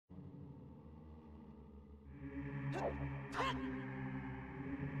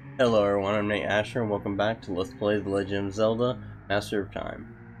Hello everyone, I'm NateAsher and welcome back to Let's Play The Legend of Zelda, Master of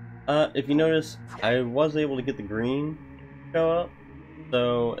Time. If you notice, I was able to get the green to show up,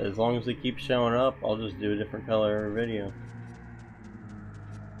 so as long as it keeps showing up, I'll just do a different color video.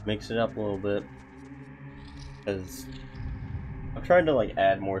 Mix it up a little bit, because I've tried to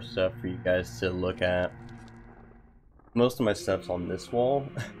add more stuff for you guys to look at. Most of my stuff's on this wall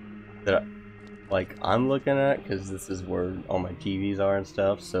that I'm looking at, because this is where all my TVs are and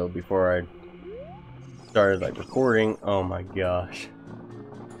stuff. So before I started recording, oh my gosh,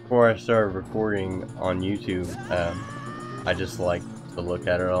 before I started recording on YouTube, I just like to look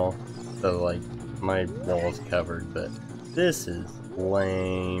at it all. So my wall's covered, but this is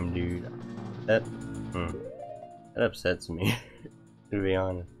lame, dude. That upsets me, to be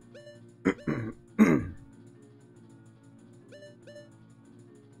honest.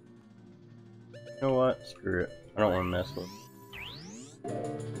 You know what? Screw it. I don't want to mess with it.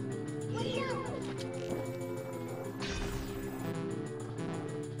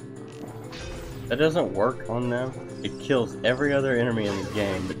 That doesn't work on them. It kills every other enemy in the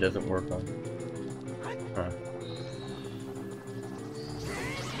game, but doesn't work on them. Huh.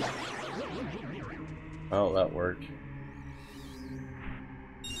 Oh, that worked.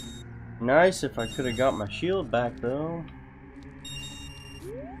 Nice if I could have got my shield back, though.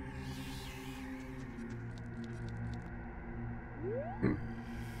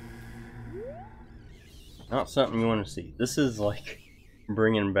 Not something you want to see. This is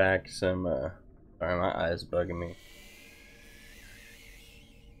bringing back some, sorry, my eye's bugging me.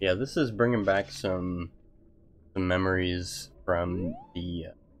 Yeah, this is bringing back some memories from the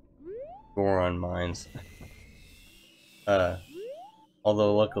Goron mines.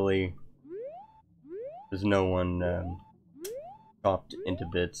 Although luckily there's no one chopped into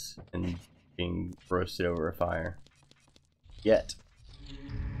bits and being roasted over a fire yet.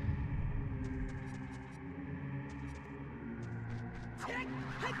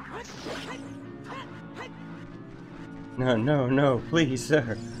 No, no, no, please,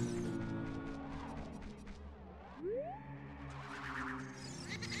 sir.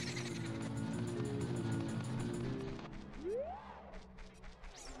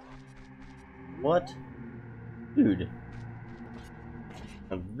 What? Dude.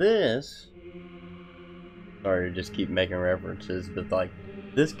 Now this... Sorry to just keep making references, but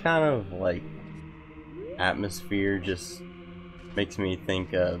this kind of atmosphere just makes me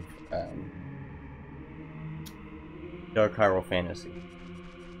think of Dark Hyrule Fantasy.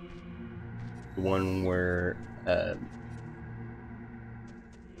 The one where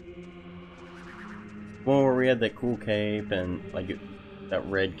we had that cool cape and that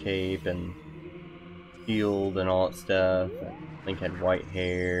red cape and shield and all that stuff. And Link had white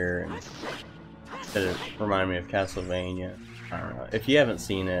hair, and it reminded me of Castlevania. I don't know. If you haven't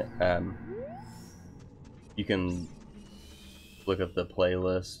seen it, you can look up the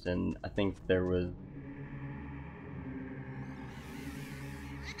playlist, and I think there was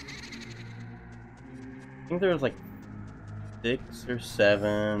like 6 or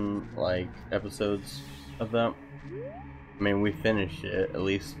 7 episodes of that. I mean, we finished it, at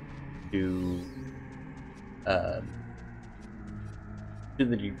least to the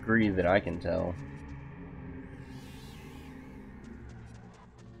degree that I can tell.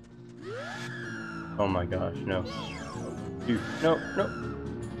 Oh my gosh, no. Dude, no, no.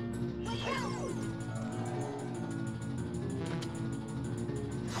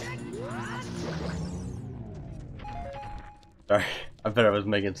 Sorry, I bet I was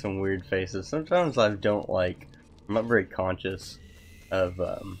making some weird faces. Sometimes I don't I'm not very conscious of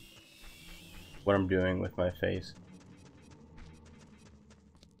what I'm doing with my face.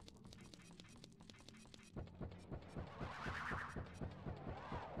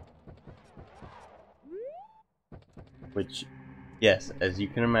 Which, yes, as you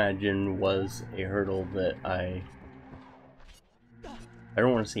can imagine, was a hurdle that I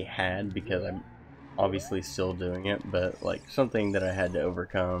don't want to say had, because I'm obviously still doing it, but something that I had to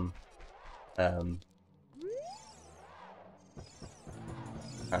overcome. Kind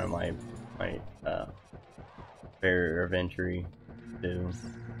of my barrier of entry to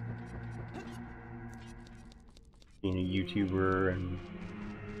being a YouTuber and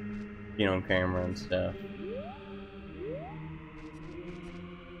being on camera and stuff.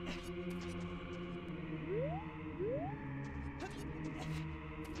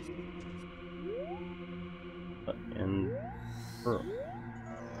 And pearl.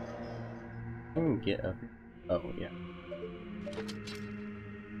 I can get up. Oh yeah.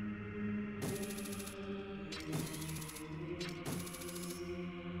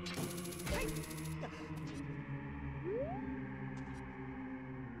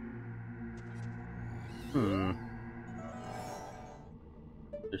 Hmm.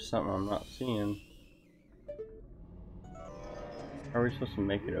 There's something I'm not seeing. How are we supposed to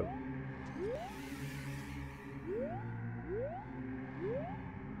make it over?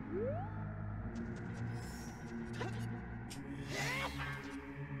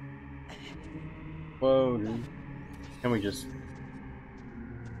 Whoa, dude. Can we just...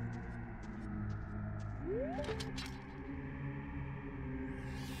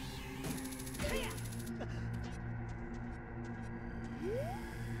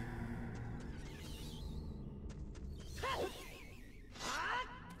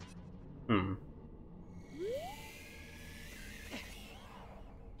 Hmm.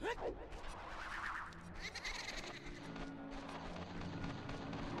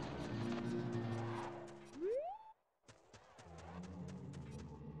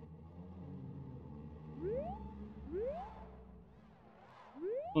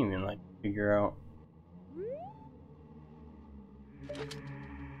 Can't even, like, figure out...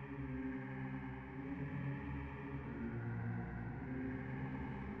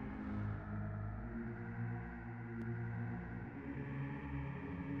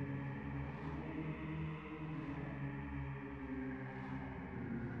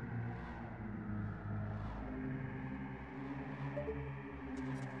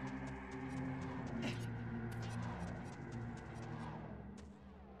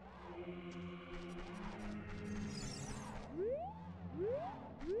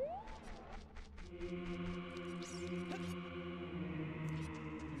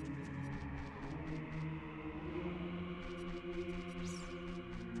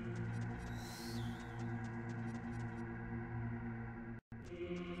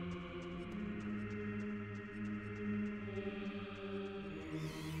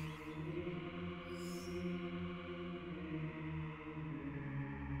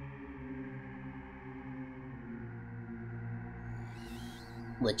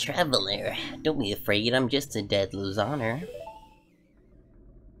 The Traveler. Don't be afraid, I'm just a dead Lozaner.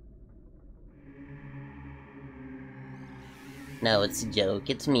 No, it's a joke.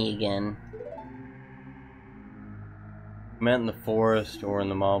 It's me again. Meant in the forest or in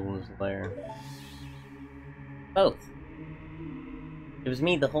the Moblin's lair. Both. It was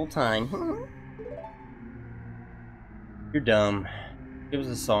me the whole time. You're dumb. Give us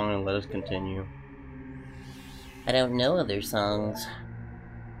a song and let us continue. I don't know other songs.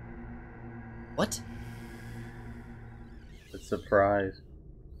 What? It's a surprise.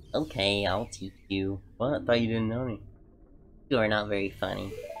 Okay, I'll teach you. What? I thought you didn't know me. You are not very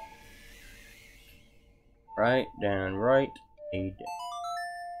funny. Right down, right a down.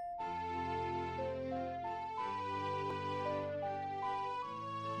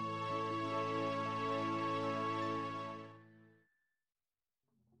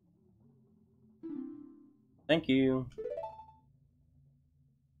 Thank you.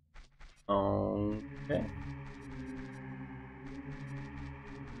 Okay.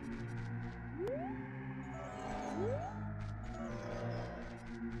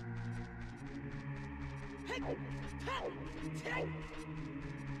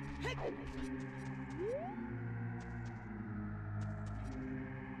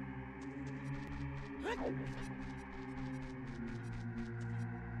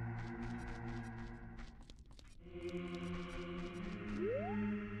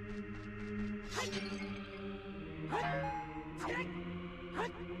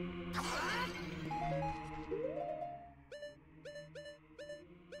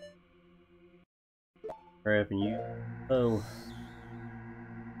 Hurry up and you. Oh.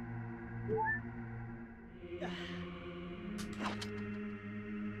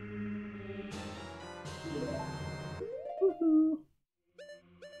 Woohoo.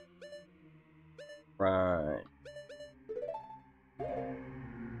 Right.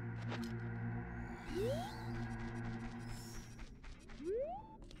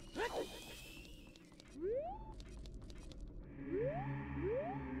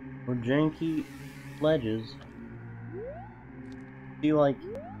 Or janky ledges. Feel like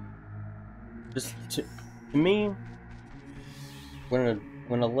just to me when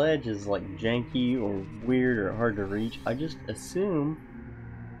a ledge is like janky or weird or hard to reach, I just assume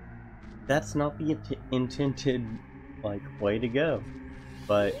that's not the intended like way to go.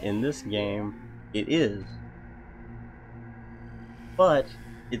 But in this game, it is. But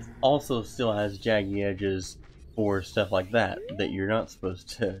it also still has jaggy edges for stuff like that you're not supposed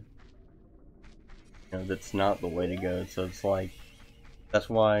to. You know, that's not the way to go. So it's like that's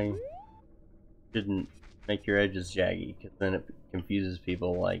why you shouldn't make your edges jaggy, because then it confuses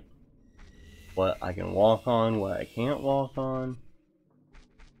people like what I can walk on, what I can't walk on.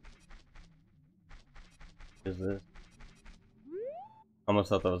 Is this? Almost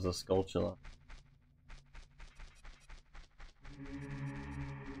thought that was a Skulltula.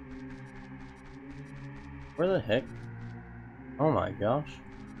 Where the heck? Oh my gosh.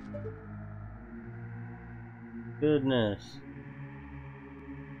 Goodness.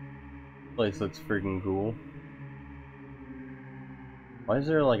 This place looks freaking cool. Why is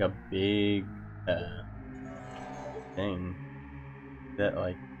there like a big thing? That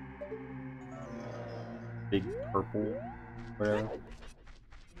like big purple whatever.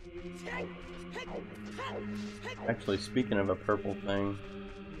 Actually, speaking of a purple thing,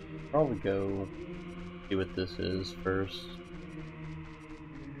 probably go see what this is first.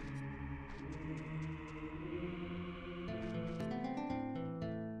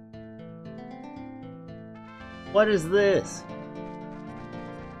 What is this?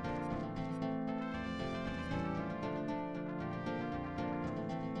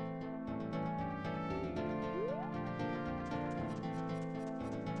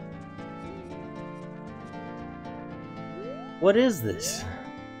 What is this?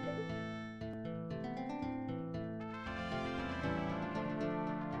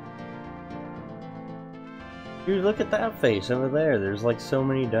 Dude, look at that face over there. There's like so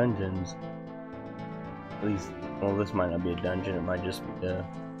many dungeons. At least, well, this might not be a dungeon. It might just be a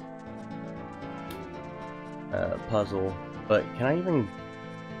puzzle. But can I even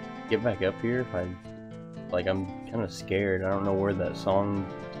get back up here if I... Like, I'm kind of scared. I don't know where that song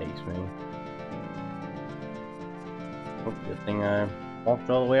takes me. Oh, good thing I walked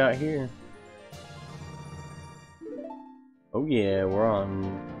all the way out here. Oh yeah, we're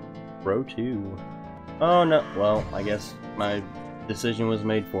on row 2. Oh no, well, I guess my decision was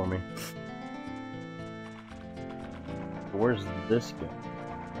made for me. Where's this go?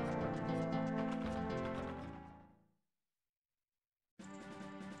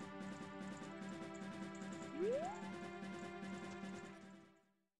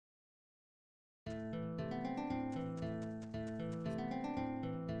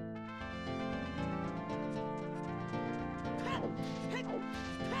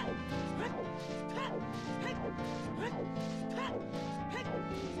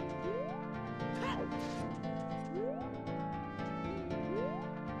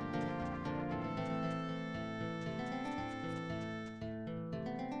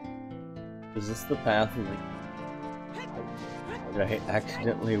 Is this the path of the... Did I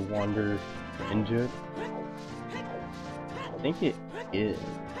accidentally wander into it? I think it is.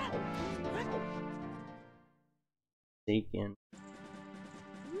 Taken.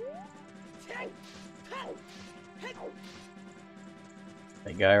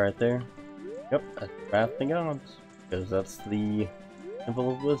 That guy right there? Yep, that's the path of the gods. Because that's the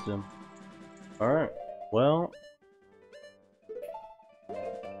Temple of Wisdom. Alright, well...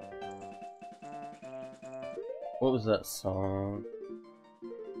 What was that song?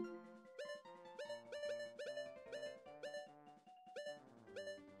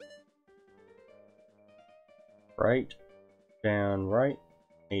 Right, down, right,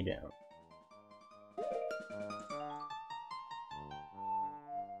 A down.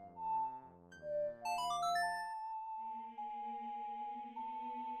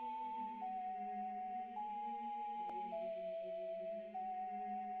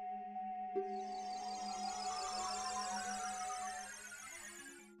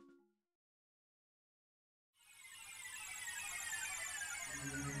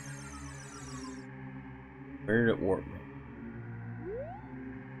 Where did it warp me?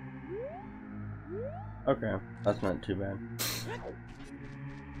 Okay, that's not too bad.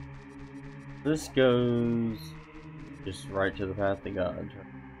 This goes just right to the path of gods.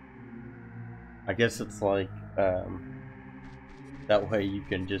 I guess it's like, that way you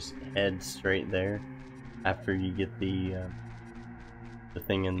can just head straight there after you get the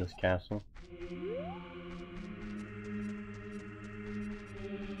thing in this castle.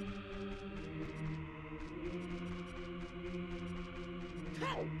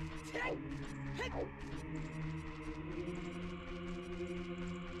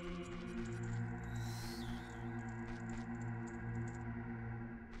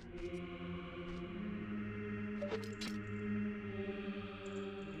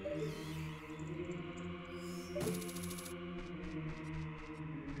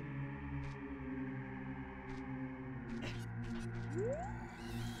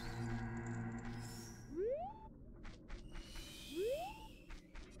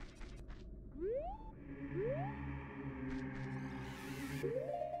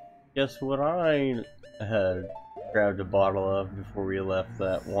 Guess what I had grabbed a bottle of before we left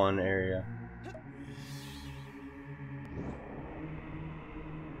that one area.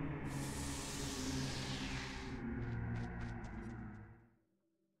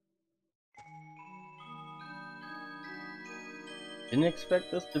 Didn't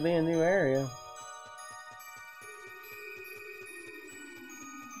expect this to be a new area.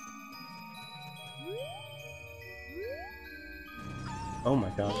 Oh my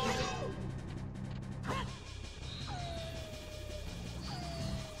gosh.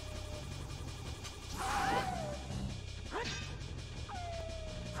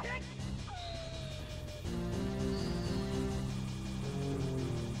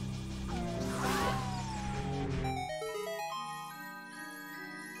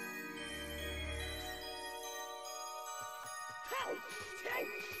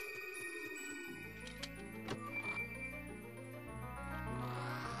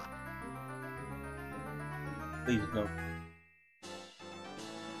 Please no.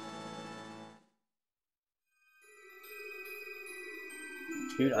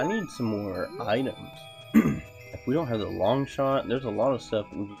 Dude, I need some more items. If we don't have the long shot, there's a lot of stuff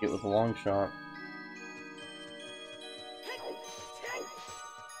we can get with the long shot.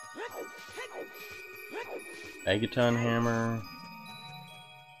 Megaton hammer,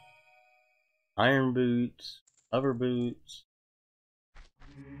 iron boots, hover boots.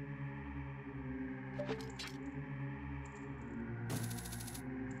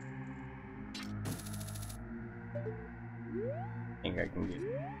 I think I can get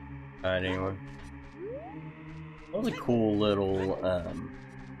that anyway. That was a cool little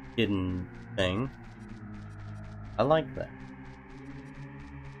hidden thing. I like that.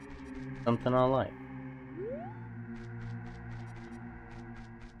 Something I like.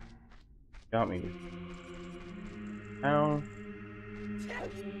 Got me. Ow.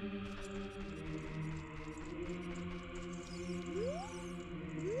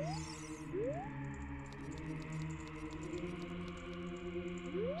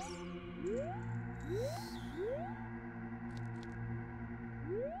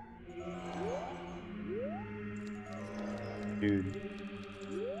 Dude.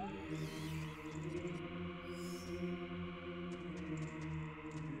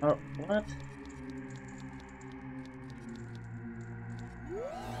 Oh, what?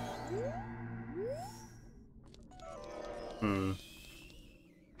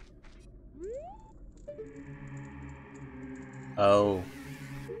 Oh.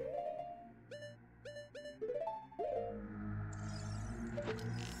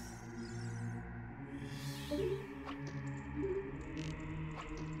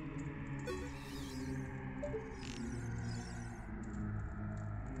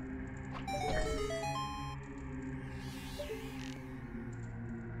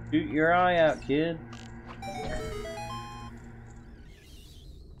 Shoot your eye out, kid.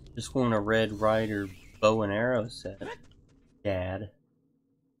 Just want a Red Ryder bow and arrow set, Dad.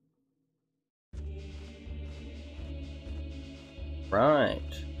 Right.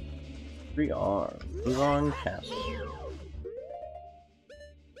 We are Mulan Castle.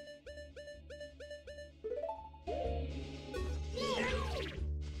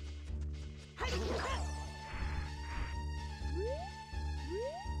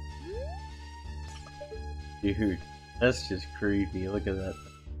 Dude, that's just creepy. Look at that.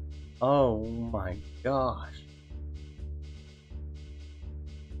 Oh my gosh.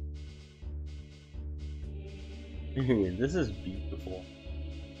 Dude, this is beautiful.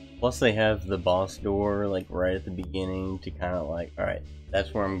 Plus they have the boss door like right at the beginning to kind of like, alright,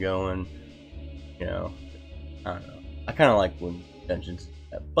 that's where I'm going. You know, I don't know. I kind of like when dungeons do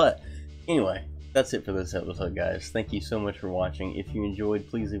that. But anyway, that's it for this episode, guys. Thank you so much for watching. If you enjoyed,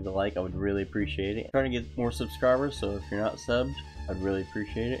 please leave a like. I would really appreciate it. I'm trying to get more subscribers, so if you're not subbed, I'd really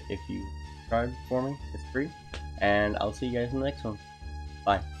appreciate it if you subscribe for me. It's free. And I'll see you guys in the next one.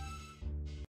 Bye.